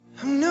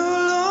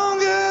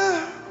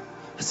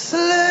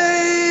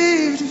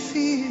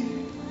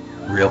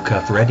Real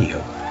Cuff Radio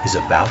is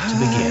about to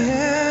begin.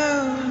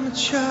 I am a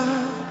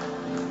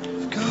child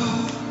of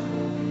God.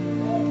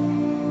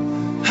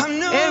 I'm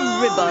no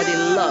Everybody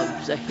longer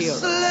loves a hero.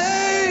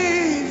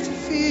 slave to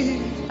fear.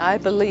 I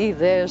believe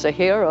there's a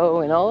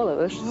hero in all of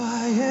us.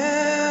 I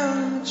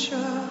am a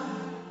child.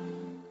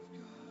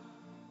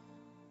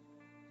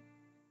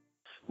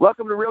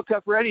 Welcome to Real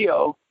Cuff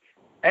Radio.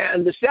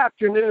 And this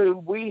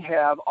afternoon, we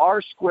have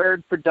R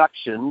Squared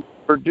Production,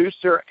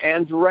 producer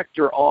and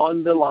director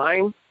on the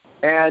line.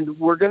 And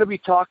we're going to be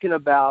talking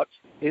about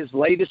his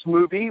latest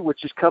movie,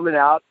 which is coming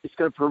out. It's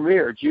going to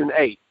premiere June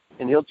 8th,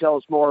 and he'll tell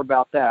us more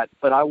about that.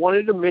 But I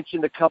wanted to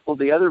mention a couple of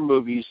the other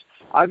movies.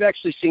 I've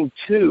actually seen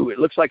two. It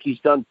looks like he's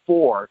done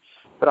four.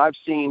 But I've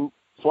seen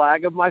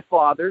Flag of My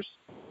Fathers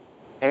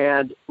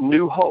and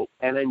New Hope,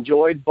 and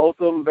enjoyed both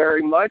of them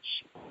very much.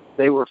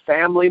 They were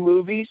family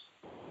movies.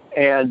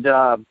 And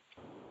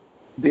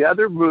the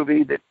other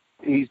movie that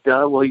he's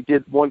done, well, he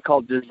did one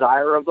called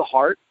Desire of the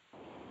Heart,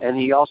 and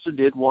he also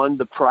did one,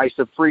 The Price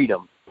of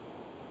Freedom.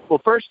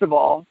 Well, first of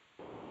all,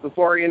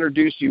 before I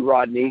introduce you,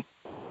 Rodney,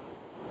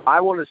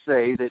 I want to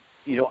say that,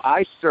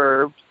 I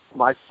served.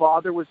 My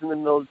father was in the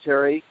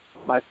military.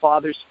 My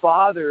father's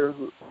father,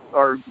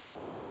 or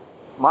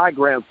my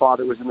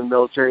grandfather was in the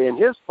military, and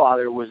his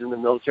father was in the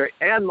military,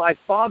 and my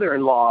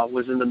father-in-law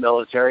was in the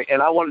military,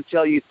 and I want to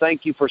tell you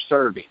thank you for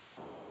serving.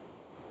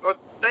 Well,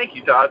 thank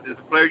you, Todd. It's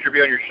a pleasure to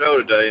be on your show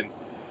today. And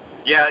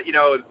yeah,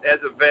 as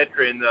a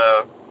veteran,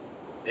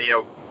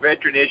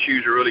 veteran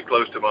issues are really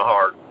close to my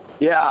heart.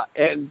 Yeah,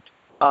 and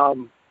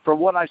from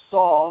what I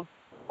saw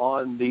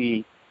on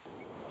the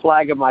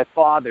Flag of My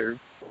Father,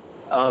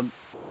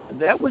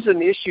 that was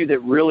an issue that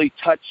really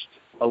touched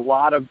a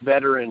lot of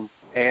veterans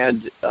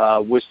and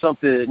was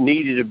something that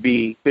needed to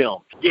be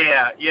filmed.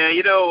 Yeah,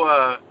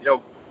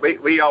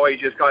 we always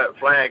just call it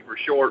Flag for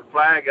short.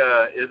 Flag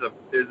is a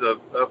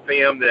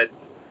film that,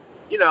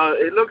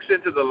 it looks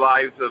into the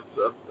lives of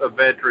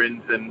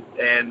veterans and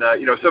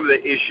some of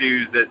the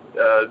issues that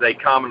they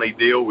commonly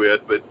deal with.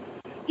 But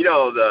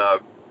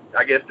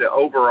I guess the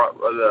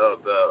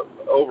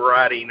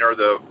overriding or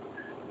the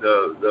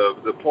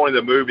point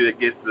of the movie that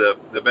gets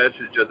the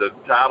message of the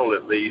title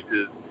at least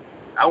is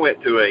I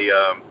went to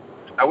a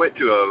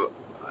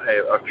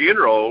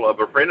funeral of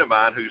a friend of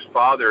mine whose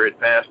father had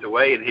passed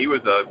away, and he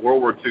was a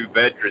World War II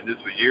veteran. This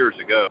was years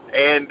ago,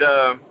 and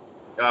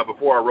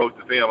before I wrote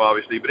the film,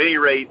 obviously. But at any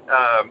rate,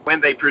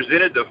 when they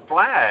presented the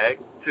flag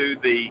to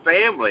the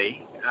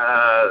family,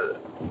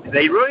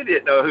 they really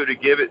didn't know who to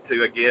give it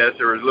to, I guess.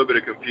 There was a little bit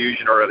of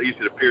confusion, or at least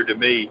it appeared to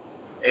me.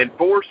 And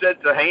 4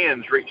 sets of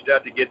hands reached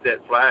out to get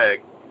that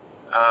flag.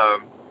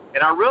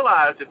 And I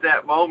realized at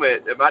that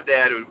moment that my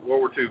dad was a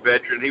World War II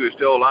veteran. He was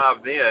still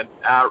alive then.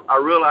 I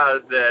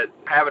realized that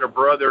having a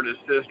brother and a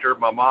sister,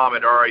 my mom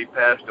had already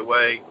passed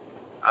away,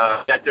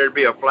 that there'd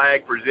be a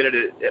flag presented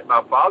at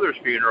my father's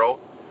funeral.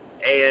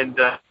 And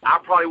I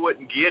probably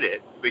wouldn't get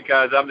it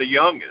because I'm the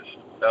youngest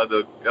of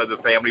the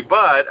family,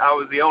 but I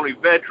was the only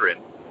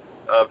veteran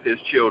of his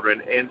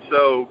children. And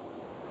so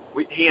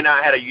he and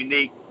I had a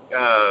unique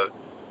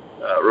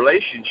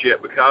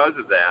relationship because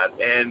of that.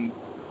 And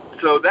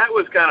so that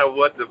was kind of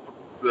what the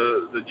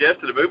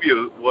gist of the movie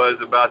was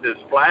about this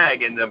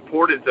flag and the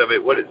importance of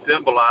it, what it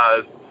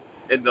symbolized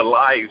in the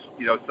lives.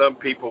 Some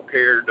people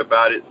cared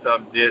about it,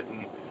 some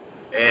didn't.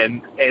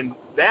 And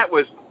that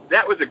was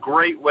a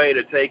great way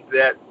to take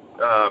that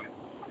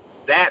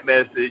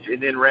message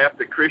and then wrap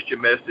the Christian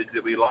message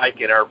that we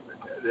like in our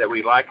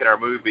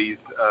movies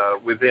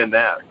within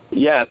that.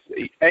 Yes,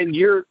 and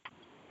your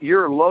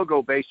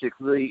logo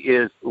basically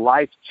is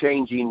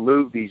life-changing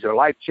movies or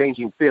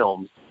life-changing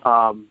films.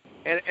 And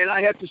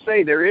I have to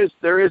say there is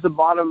a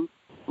bottom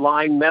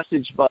line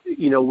message, but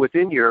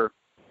within your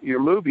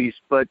movies,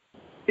 but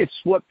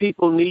it's what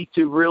people need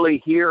to really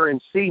hear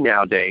and see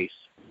nowadays.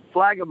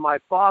 Flag of My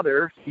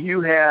Father,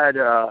 you had.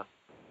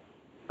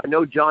 I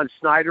know John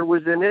Snyder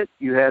was in it.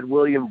 You had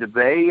William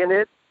DeVay in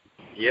it.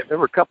 Yep. There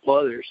were a couple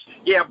others.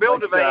 Yeah, Bill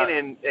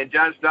Devane and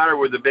John Snyder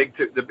were the big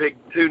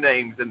two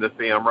names in the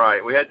film,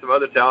 right? We had some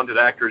other talented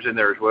actors in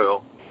there as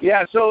well.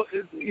 Yeah, so,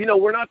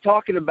 we're not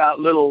talking about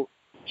little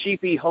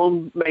cheapy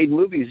homemade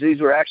movies.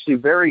 These were actually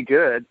very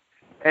good.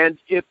 And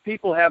if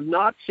people have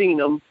not seen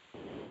them,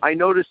 I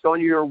noticed on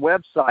your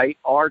website,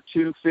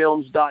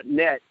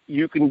 r2films.net,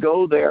 you can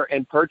go there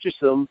and purchase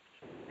them.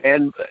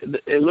 And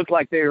it looked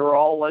like they were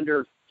all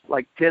under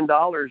like $10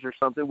 or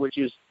something, which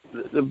is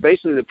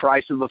basically the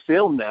price of a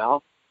film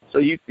now. So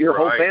your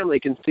whole family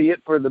can see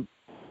it for the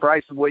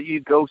price of what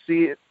you'd go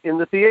see it in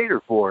the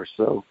theater for.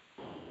 So,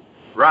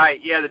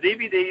 right, yeah, the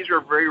DVDs are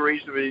very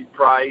reasonably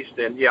priced,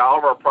 and yeah, all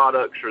of our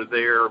products are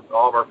there,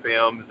 all of our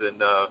films,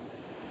 and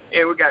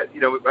we got,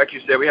 like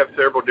you said, we have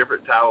several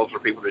different titles for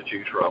people to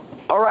choose from.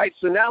 All right,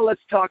 so now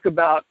let's talk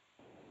about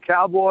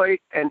Cowboy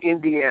and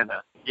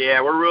Indiana.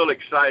 Yeah, we're real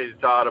excited,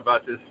 Todd,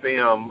 about this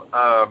film.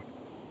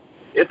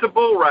 It's a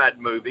bull ride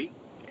movie,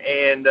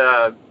 and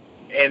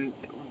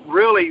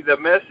really the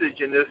message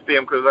in this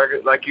film, because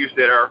like you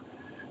said, our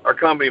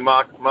company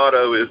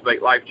motto is make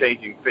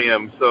life-changing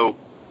films. So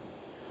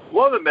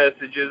one of the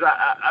messages,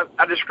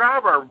 I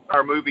describe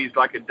our movies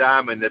like a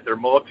diamond, that they're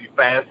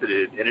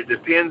multifaceted, and it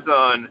depends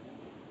on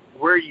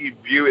where you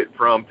view it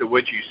from to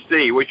what you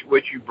see,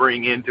 which you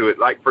bring into it.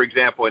 Like, for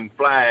example, in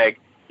Flag,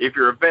 if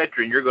you're a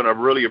veteran, you're going to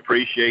really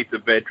appreciate the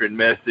veteran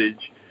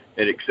message,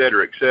 and et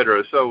cetera, et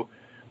cetera. So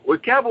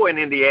with Cowboy in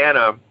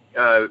Indiana,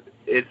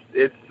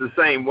 it's the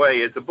same way.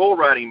 It's a bull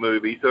riding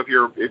movie. So if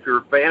you're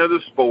a fan of the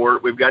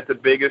sport, we've got the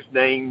biggest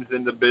names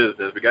in the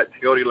business. We got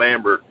Cody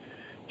Lambert,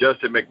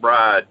 Justin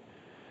McBride,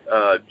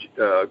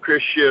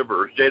 Chris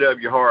Shivers,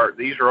 J.W. Hart.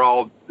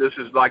 This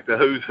is like the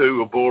who's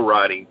who of bull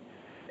riding,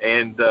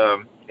 and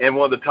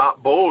one of the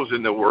top bulls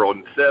in the world,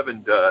 and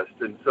Seven Dust.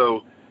 And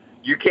so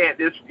you can't,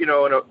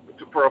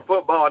 for a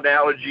football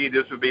analogy,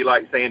 this would be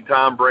like saying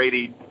Tom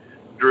Brady,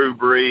 Drew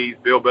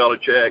Brees, Bill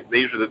Belichick.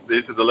 These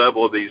are the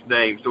level of these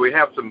names. So we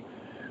have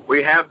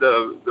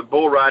the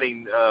bull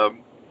riding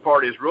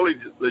part is really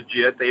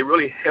legit. They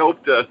really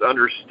helped us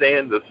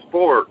understand the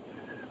sport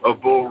of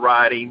bull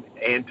riding,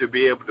 and to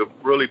be able to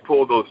really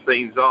pull those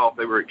things off,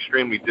 they were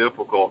extremely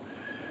difficult.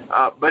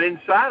 But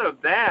inside of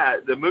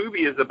that, the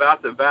movie is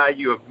about the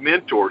value of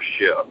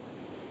mentorship.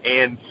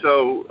 And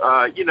so,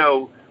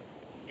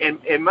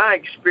 in my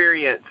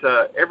experience,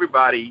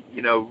 everybody,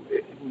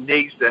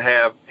 needs to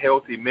have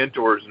healthy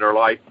mentors in their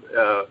life.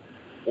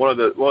 One of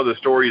the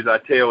stories I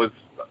tell is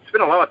I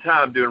spent a lot of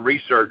time doing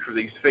research for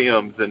these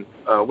films, and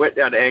went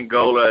down to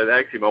Angola. And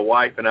actually, my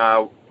wife and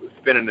I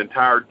spent an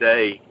entire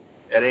day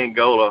at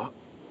Angola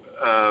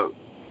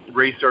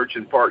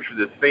researching parts for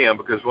this film,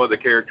 because one of the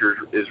characters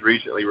is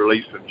recently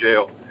released from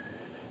jail.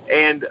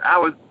 And I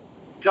was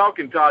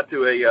talking, Todd,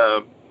 to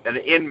an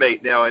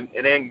inmate now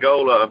in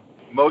Angola.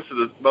 Most of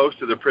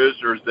the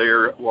prisoners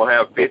there will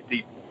have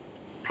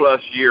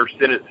 50-plus year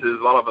sentences.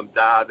 A lot of them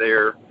die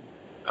there.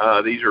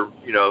 These are,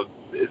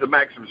 it's a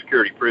maximum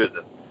security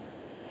prison.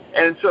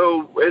 And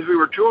so as we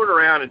were touring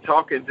around and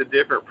talking to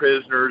different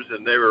prisoners,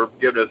 and they were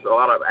giving us a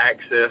lot of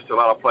access to a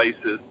lot of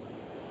places,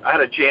 I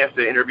had a chance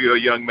to interview a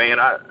young man.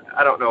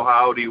 I don't know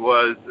how old he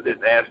was. I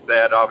didn't ask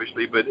that,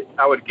 obviously, but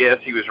I would guess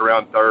he was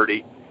around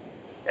 30.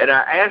 And I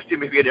asked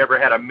him if he had ever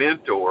had a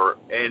mentor,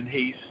 and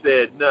he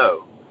said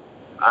no.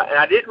 And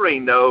I didn't really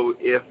know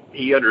if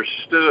he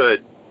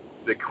understood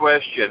the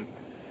question,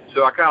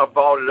 so I kind of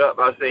followed it up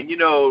by saying,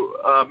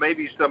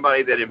 maybe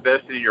somebody that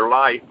invested in your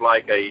life,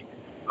 like a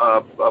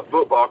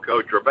football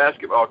coach or a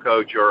basketball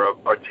coach or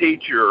a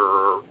teacher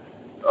or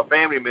a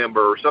family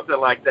member or something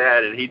like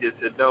that. And he just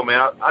said, no,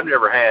 man, I've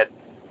never had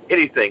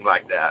anything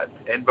like that.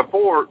 And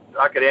before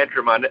I could ask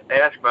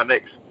my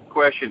next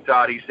question,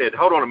 Todd, he said,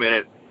 hold on a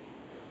minute,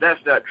 that's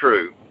not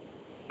true.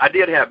 I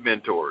did have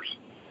mentors.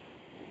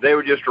 They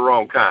were just the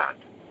wrong kind.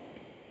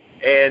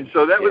 And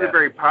so that was a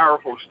very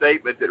powerful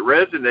statement that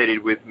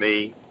resonated with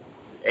me.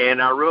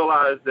 And I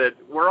realized that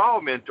we're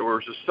all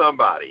mentors to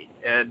somebody.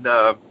 And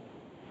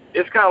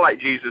it's kind of like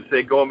Jesus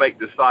said, go and make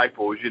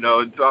disciples,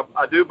 And so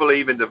I do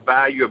believe in the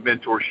value of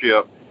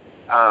mentorship.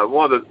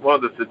 One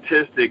of the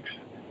statistics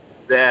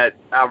that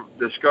I've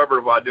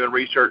discovered while doing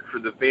research for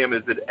the film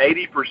is that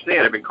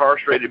 80% of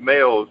incarcerated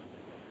males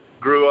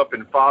grew up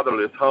in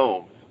fatherless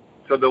homes.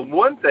 So the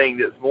one thing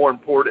that's more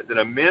important than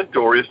a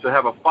mentor is to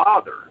have a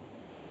father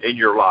in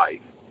your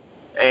life.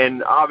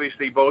 And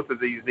obviously both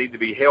of these need to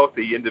be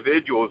healthy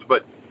individuals.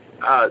 But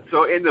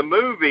so in the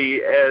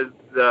movie, as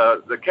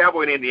the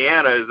Cowboy in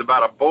Indiana is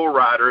about a bull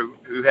rider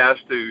who has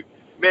to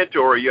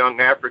mentor a young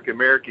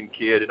African-American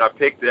kid, and I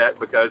picked that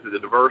because of the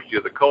diversity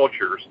of the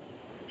cultures.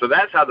 So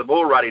that's how the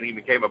bull riding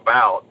even came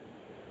about.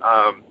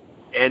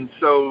 And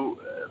so,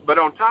 but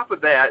on top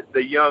of that,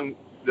 the young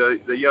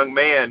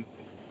man,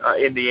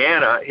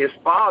 Indiana, his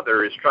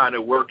father is trying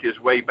to work his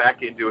way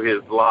back into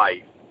his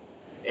life.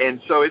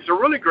 And so it's a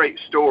really great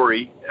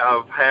story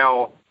of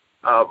how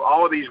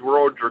all of these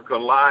worlds are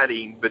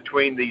colliding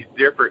between these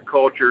different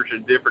cultures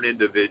and different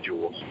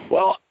individuals.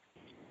 Well,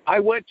 I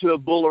went to a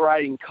bull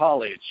riding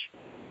college.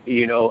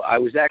 I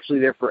was actually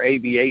there for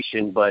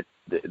aviation, but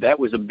that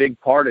was a big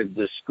part of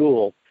the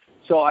school.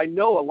 So I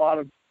know a lot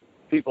of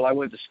people I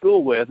went to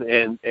school with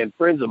and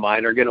friends of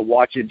mine are going to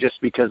watch it just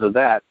because of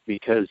that,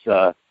 because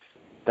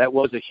that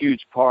was a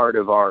huge part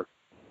of our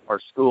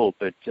school.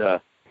 But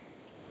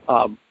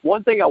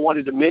one thing I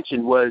wanted to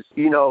mention was,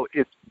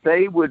 if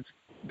they would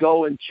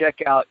go and check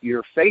out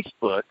your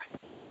Facebook,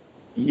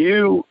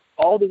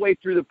 all the way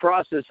through the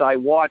process, I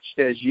watched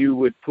as you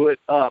would put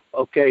up,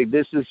 okay,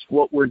 this is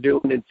what we're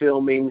doing in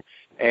filming,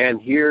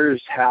 and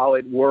here's how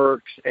it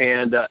works.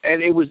 And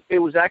it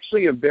was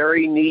actually a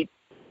very neat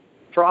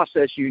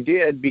process you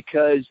did,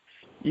 because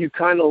you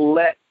kind of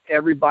let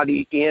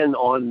everybody in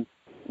on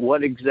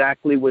what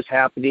exactly was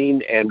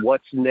happening and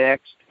what's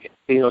next,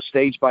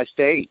 stage by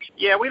stage.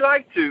 Yeah, we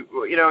like to,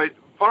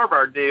 part of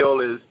our deal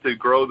is to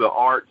grow the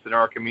arts in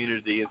our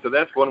community. And so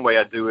that's one way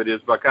I do it,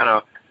 is by kind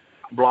of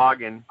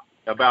blogging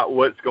about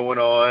what's going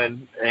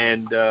on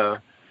and,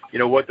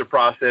 what the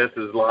process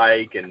is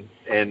like and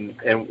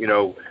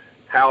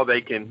how they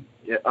can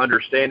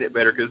understand it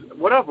better. Because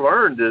what I've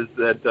learned is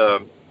that,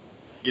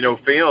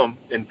 film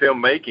and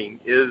filmmaking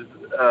is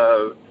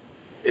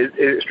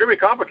is extremely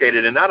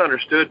complicated and not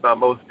understood by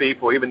most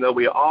people, even though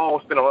we all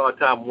spend a lot of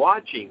time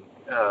watching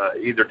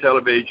either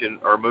television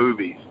or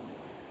movies.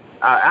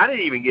 I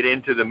didn't even get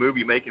into the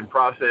movie making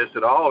process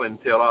at all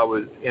until I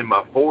was in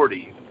my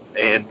 40s,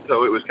 and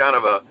so it was kind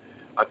of a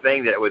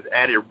thing that was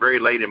added very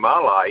late in my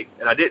life,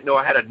 and I didn't know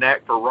I had a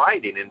knack for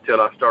writing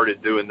until I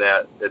started doing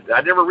that.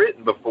 I'd never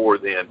written before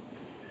then,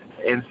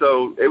 and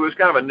so it was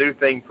kind of a new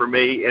thing for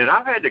me, and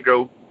I've had to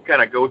go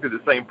through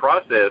the same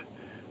process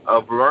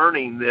of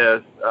learning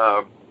this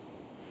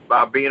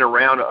by being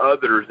around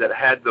others that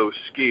had those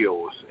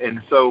skills,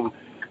 and so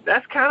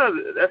that's kind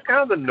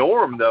of the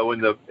norm though in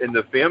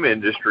the film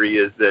industry,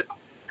 is that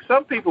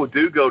some people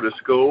do go to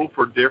school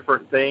for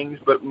different things,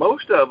 but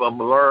most of them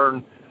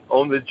learn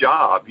on the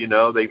job. You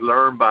know, they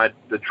learn by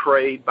the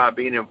trade, by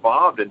being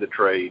involved in the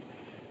trade.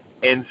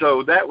 And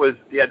so that's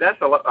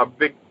a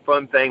big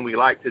fun thing we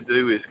like to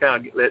do, is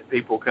kind of let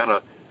people kind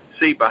of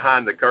see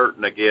behind the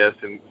curtain, I guess,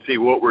 and see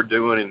what we're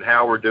doing and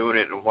how we're doing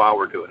it and why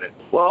we're doing it.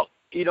 Well,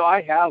 you know,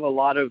 I have a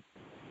lot of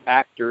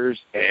actors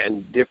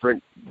and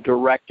different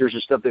directors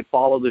and stuff that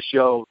follow the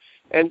show.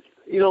 And,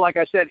 you know, like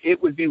I said,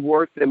 it would be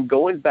worth them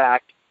going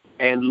back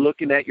and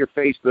looking at your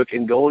Facebook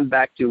and going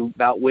back to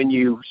about when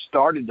you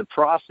started the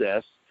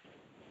process.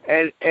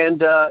 And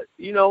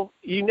you know,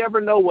 you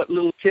never know what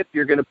little tip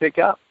you're going to pick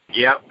up.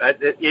 Yeah,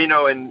 you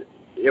know, and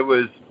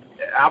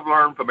I've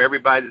learned from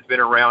everybody that's been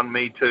around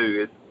me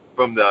too. It's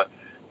from the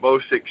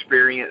most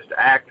experienced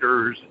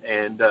actors,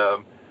 and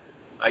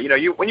you know,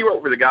 when you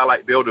work with a guy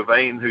like Bill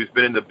Devane, who's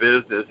been in the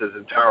business his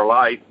entire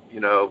life,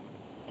 you know,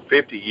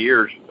 50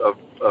 years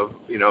of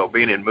you know,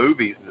 being in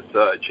movies and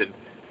such, and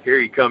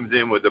here he comes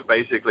in with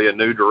basically a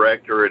new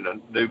director and a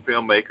new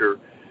filmmaker,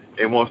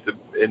 and wants to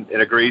and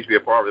agrees to be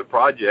a part of the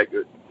project.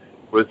 It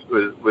was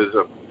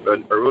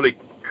a really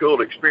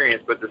cool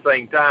experience, but at the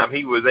same time,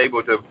 he was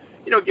able to,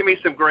 you know, give me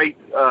some great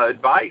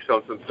advice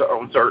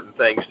on certain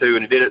things too,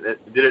 and he did it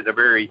in a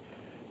very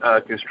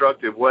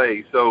constructive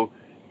way. So,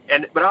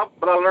 but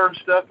I learned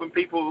stuff from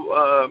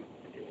people,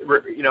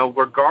 you know,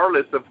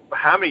 regardless of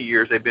how many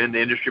years they've been in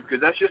the industry,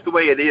 because that's just the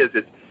way it is.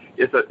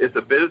 It's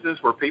a business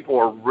where people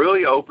are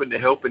really open to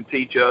help and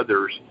teach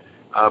others,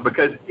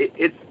 because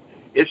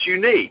it's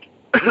unique.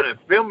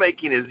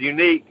 Filmmaking is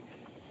unique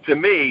to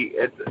me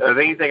of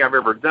anything I've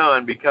ever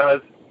done,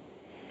 because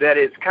that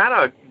it's kind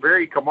of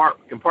very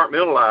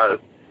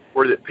compartmentalized,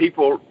 where that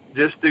people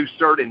just do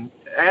certain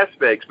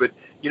aspects. But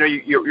you know,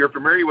 you're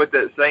familiar with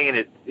that saying,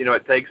 it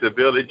takes a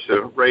village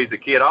to raise a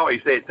kid. I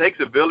always say it takes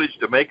a village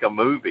to make a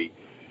movie,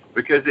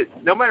 because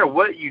no matter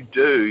what you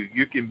do,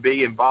 you can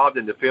be involved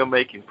in the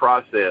filmmaking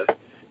process,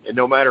 and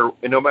no matter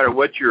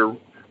what your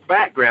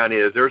background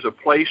is, there's a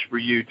place for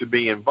you to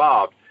be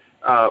involved.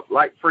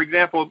 Like, for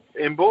example,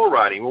 in bull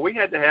riding, well, we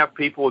had to have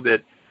people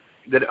that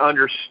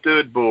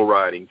understood bull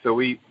riding. So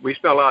we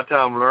spent a lot of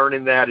time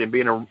learning that and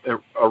being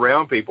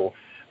around people.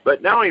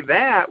 But not only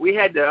that, we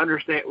had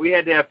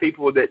to have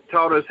people that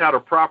taught us how to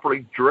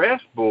properly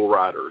dress bull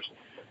riders,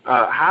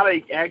 how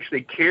they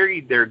actually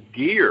carried their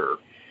gear,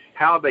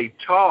 how they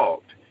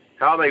talked,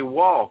 how they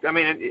walked. I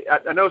mean,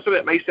 I know some of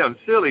that may sound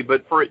silly,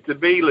 but for it to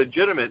be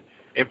legitimate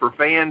and for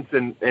fans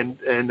and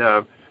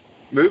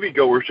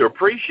moviegoers to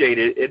appreciate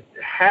it, it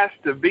has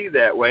to be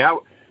that way.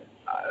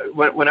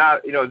 When I,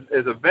 you know,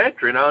 as a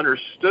veteran, I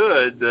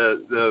understood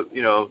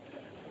the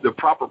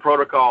proper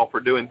protocol for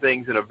doing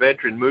things in a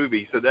veteran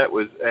movie. So that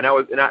was, and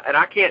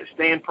I can't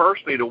stand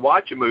personally to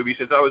watch a movie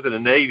since I was in the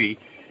Navy.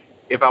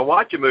 If I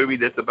watch a movie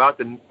that's about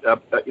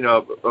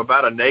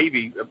about a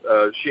Navy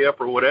ship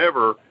or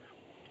whatever,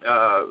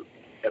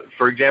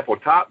 for example,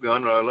 Top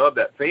Gun, and I love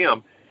that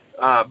film,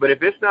 but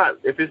if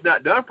it's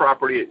not done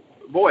properly,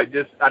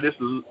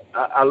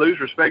 I lose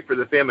respect for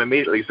the film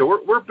immediately.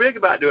 So we're big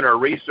about doing our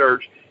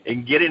research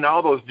and getting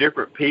all those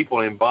different people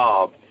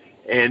involved.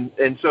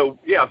 And so,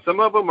 yeah, some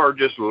of them are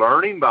just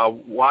learning by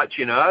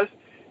watching us,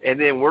 and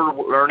then we're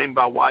learning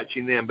by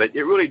watching them. But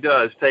it really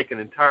does take an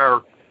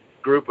entire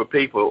group of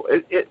people.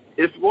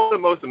 It's one of the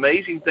most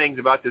amazing things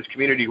about this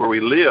community where we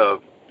live,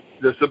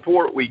 the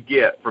support we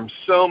get from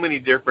so many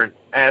different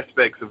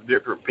aspects of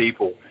different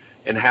people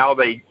and how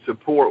they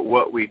support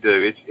what we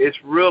do. It's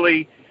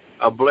really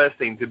a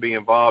blessing to be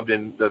involved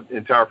in the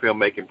entire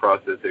filmmaking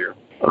process here.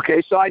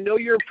 Okay, so I know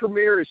your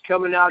premiere is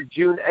coming out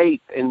June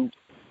 8th, and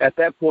at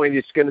that point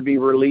it's going to be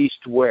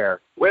released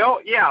where? Well,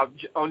 yeah,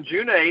 on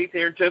June 8th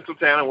here in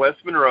Tinseltown in West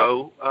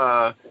Monroe,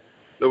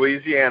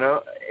 Louisiana.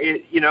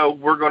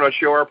 We're going to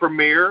show our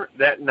premiere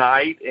that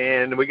night,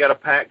 and we got a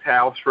packed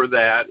house for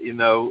that, and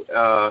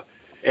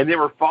then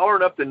we're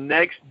following up the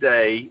next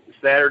day,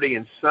 Saturday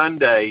and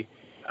Sunday,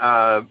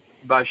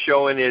 by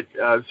showing it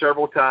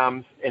several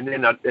times, and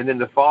then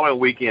the following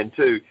weekend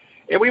too.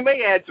 And we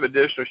may add some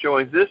additional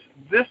showings.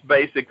 This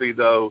basically,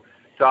 though,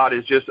 Todd,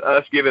 is just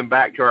us giving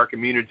back to our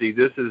community.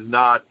 This is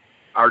not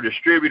our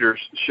distributors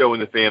showing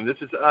the film. This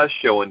is us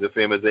showing the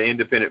film as an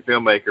independent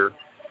filmmaker,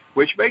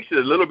 which makes it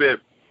a little bit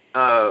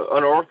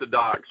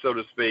unorthodox, so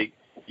to speak.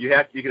 You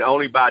can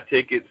only buy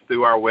tickets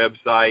through our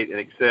website and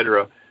et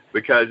cetera,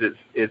 because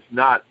it's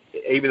not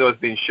even though it's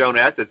being shown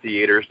at the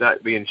theater, it's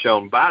not being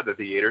shown by the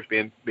theater.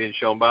 It's being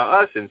shown by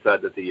us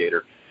inside the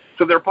theater.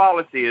 So their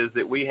policy is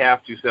that we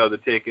have to sell the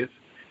tickets.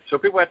 So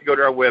people have to go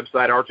to our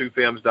website,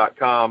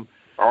 r2films.com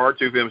or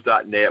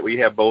r2films.net. We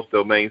have both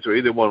domains, so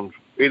either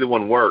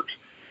one works.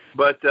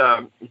 But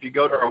if you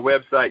go to our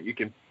website, you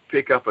can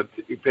pick up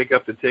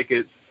the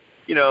tickets.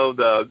 You know,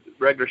 the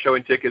regular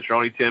showing tickets are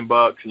only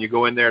 $10, and you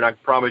go in there, and I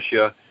promise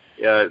you,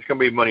 it's going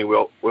to be money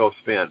well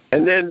spent.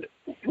 And then,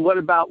 what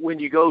about when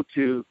you go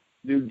to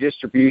do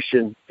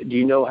distribution? Do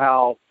you know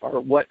how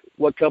or what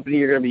company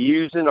you're going to be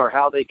using, or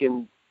how they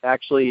can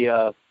actually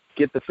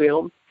get the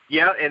film?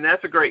 Yeah, and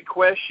that's a great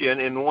question,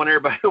 and one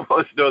everybody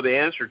wants to know the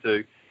answer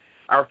to.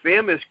 Our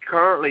film is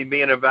currently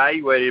being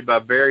evaluated by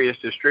various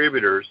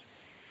distributors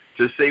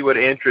to see what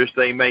interest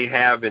they may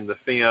have in the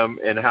film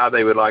and how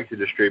they would like to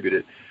distribute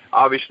it.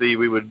 Obviously,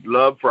 we would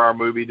love for our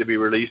movie to be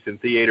released in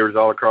theaters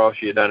all across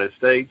the United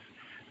States.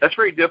 That's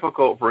very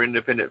difficult for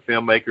independent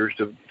filmmakers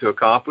to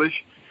accomplish,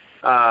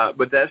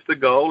 but that's the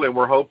goal, and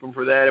we're hoping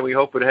for that, and we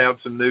hope to have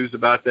some news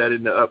about that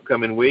in the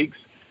upcoming weeks.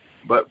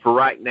 But for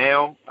right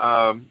now,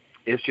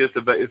 it's just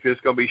going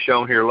to be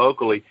shown here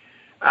locally.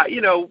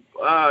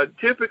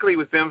 Typically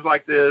with films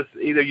like this,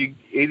 either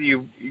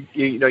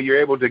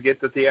you're able to get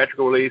the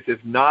theatrical release.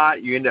 If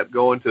not, you end up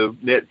going to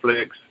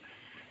Netflix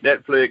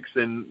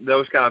and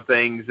those kind of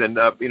things, and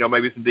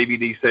maybe some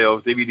DVD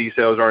sales. DVD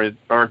sales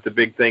aren't the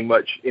big thing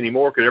much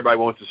anymore because everybody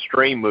wants to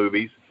stream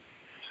movies.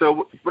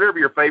 So whatever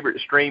your favorite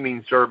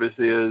streaming service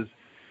is,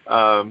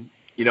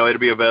 it'll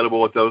be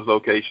available at those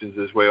locations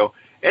as well.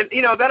 And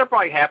that'll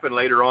probably happen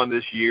later on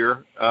this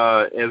year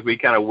as we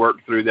kind of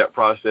work through that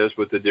process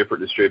with the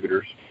different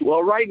distributors.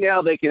 Well, right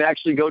now they can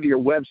actually go to your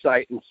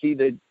website and see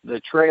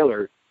the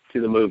trailer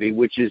to the movie,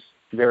 which is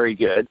very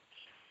good.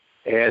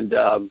 And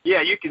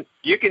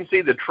you can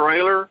see the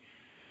trailer,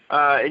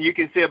 and you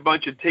can see a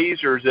bunch of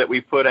teasers that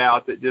we put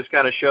out that just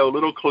kind of show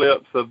little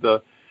clips of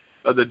the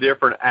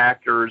different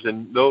actors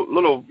and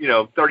little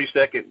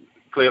 30-second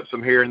clips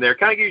from here and there.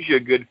 Kind of gives you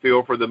a good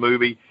feel for the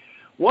movie.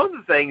 One of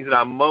the things that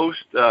I'm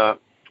most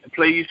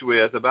pleased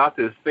with about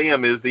this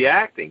film is the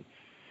acting.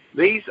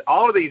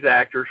 All of these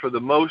actors, for the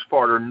most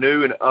part, are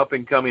new and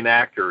up-and-coming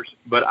actors.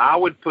 But I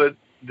would put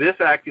this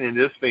acting in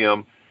this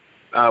film,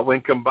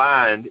 when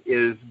combined,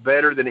 is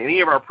better than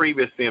any of our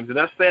previous films, and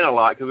that's saying a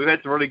lot because we've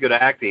had some really good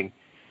acting.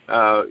 We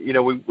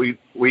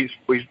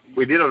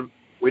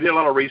did a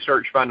lot of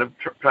research trying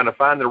to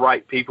find the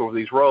right people for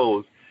these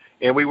roles,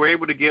 and we were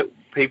able to get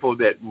people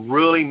that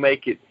really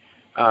make it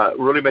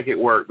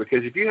work.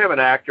 Because if you have an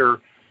actor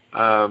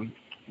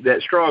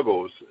that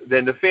struggles,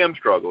 then the film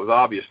struggles,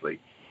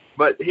 obviously.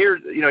 But here,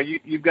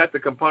 you've got the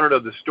component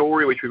of the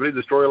story, which we believe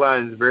the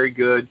storyline is very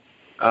good.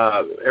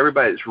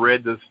 Everybody that's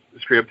read the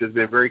script has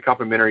been very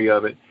complimentary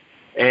of it.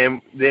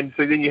 And then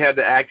you have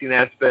the acting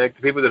aspect.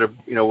 The people that have,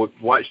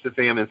 watched the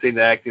film and seen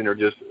the acting are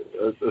just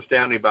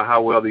astounded by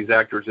how well these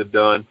actors have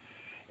done.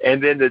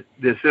 And then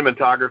the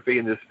cinematography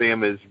in this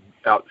film is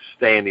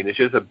outstanding. It's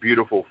just a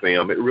beautiful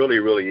film. It really,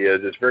 really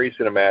is. It's very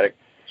cinematic.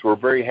 So we're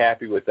very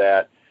happy with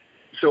that.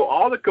 So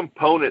all the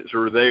components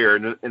are there,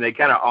 and they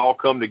kind of all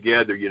come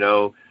together,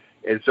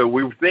 And so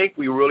we think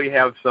we really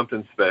have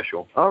something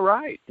special. All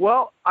right.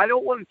 Well, I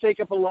don't want to take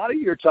up a lot of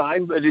your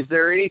time, but is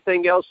there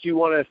anything else you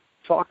want to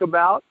talk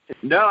about?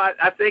 No,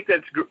 I think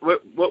that's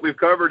what we've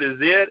covered is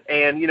it.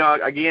 And,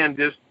 again,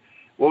 just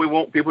what we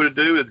want people to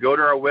do is go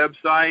to our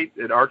website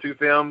at R2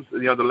 Films, the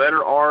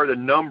letter R, the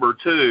number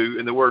 2,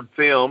 and the word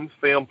films,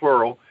 film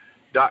plural,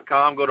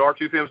 .com. Go to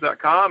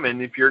r2films.com,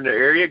 and if you're in the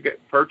area,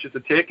 purchase a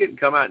ticket and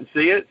come out and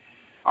see it.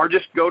 Or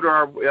just go to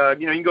our,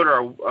 you can go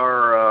to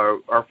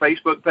our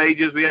Facebook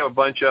pages. We have a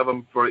bunch of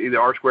them for either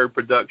R Squared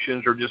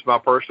Productions or just my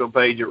personal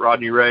page at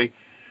Rodney Ray.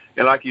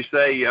 And like you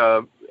say,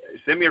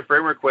 send me a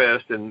friend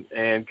request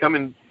and come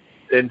in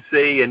and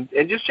see and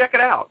just check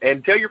it out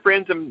and tell your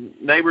friends and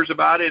neighbors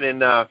about it.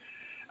 And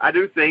I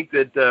do think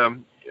that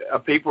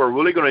people are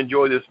really going to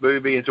enjoy this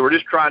movie. And so we're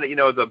just trying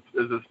to,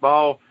 as a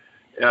small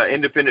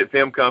independent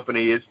film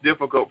company, it's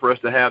difficult for us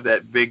to have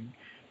that big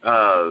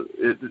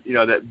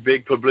that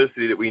big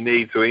publicity that we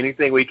need. So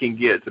anything we can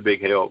get is a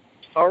big help.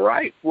 All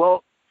right.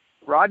 Well,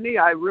 Rodney,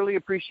 I really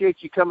appreciate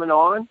you coming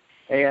on,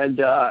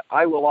 and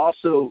I will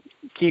also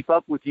keep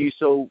up with you.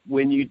 So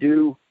when you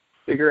do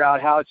figure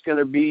out how it's going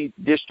to be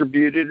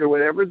distributed or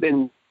whatever,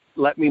 then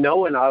let me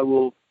know, and I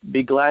will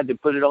be glad to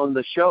put it on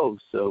the show.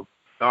 So.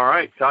 All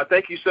right. So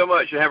thank you so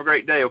much, and have a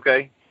great day.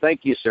 Okay. Thank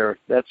you, sir.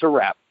 That's a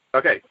wrap.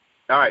 Okay.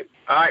 All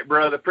right,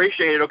 brother.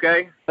 Appreciate it,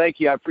 okay? Thank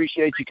you. I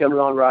appreciate you coming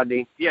on,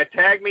 Rodney. Yeah,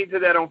 tag me to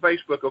that on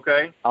Facebook,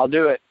 okay? I'll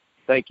do it.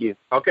 Thank you.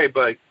 Okay,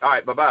 buddy. All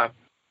right, bye-bye.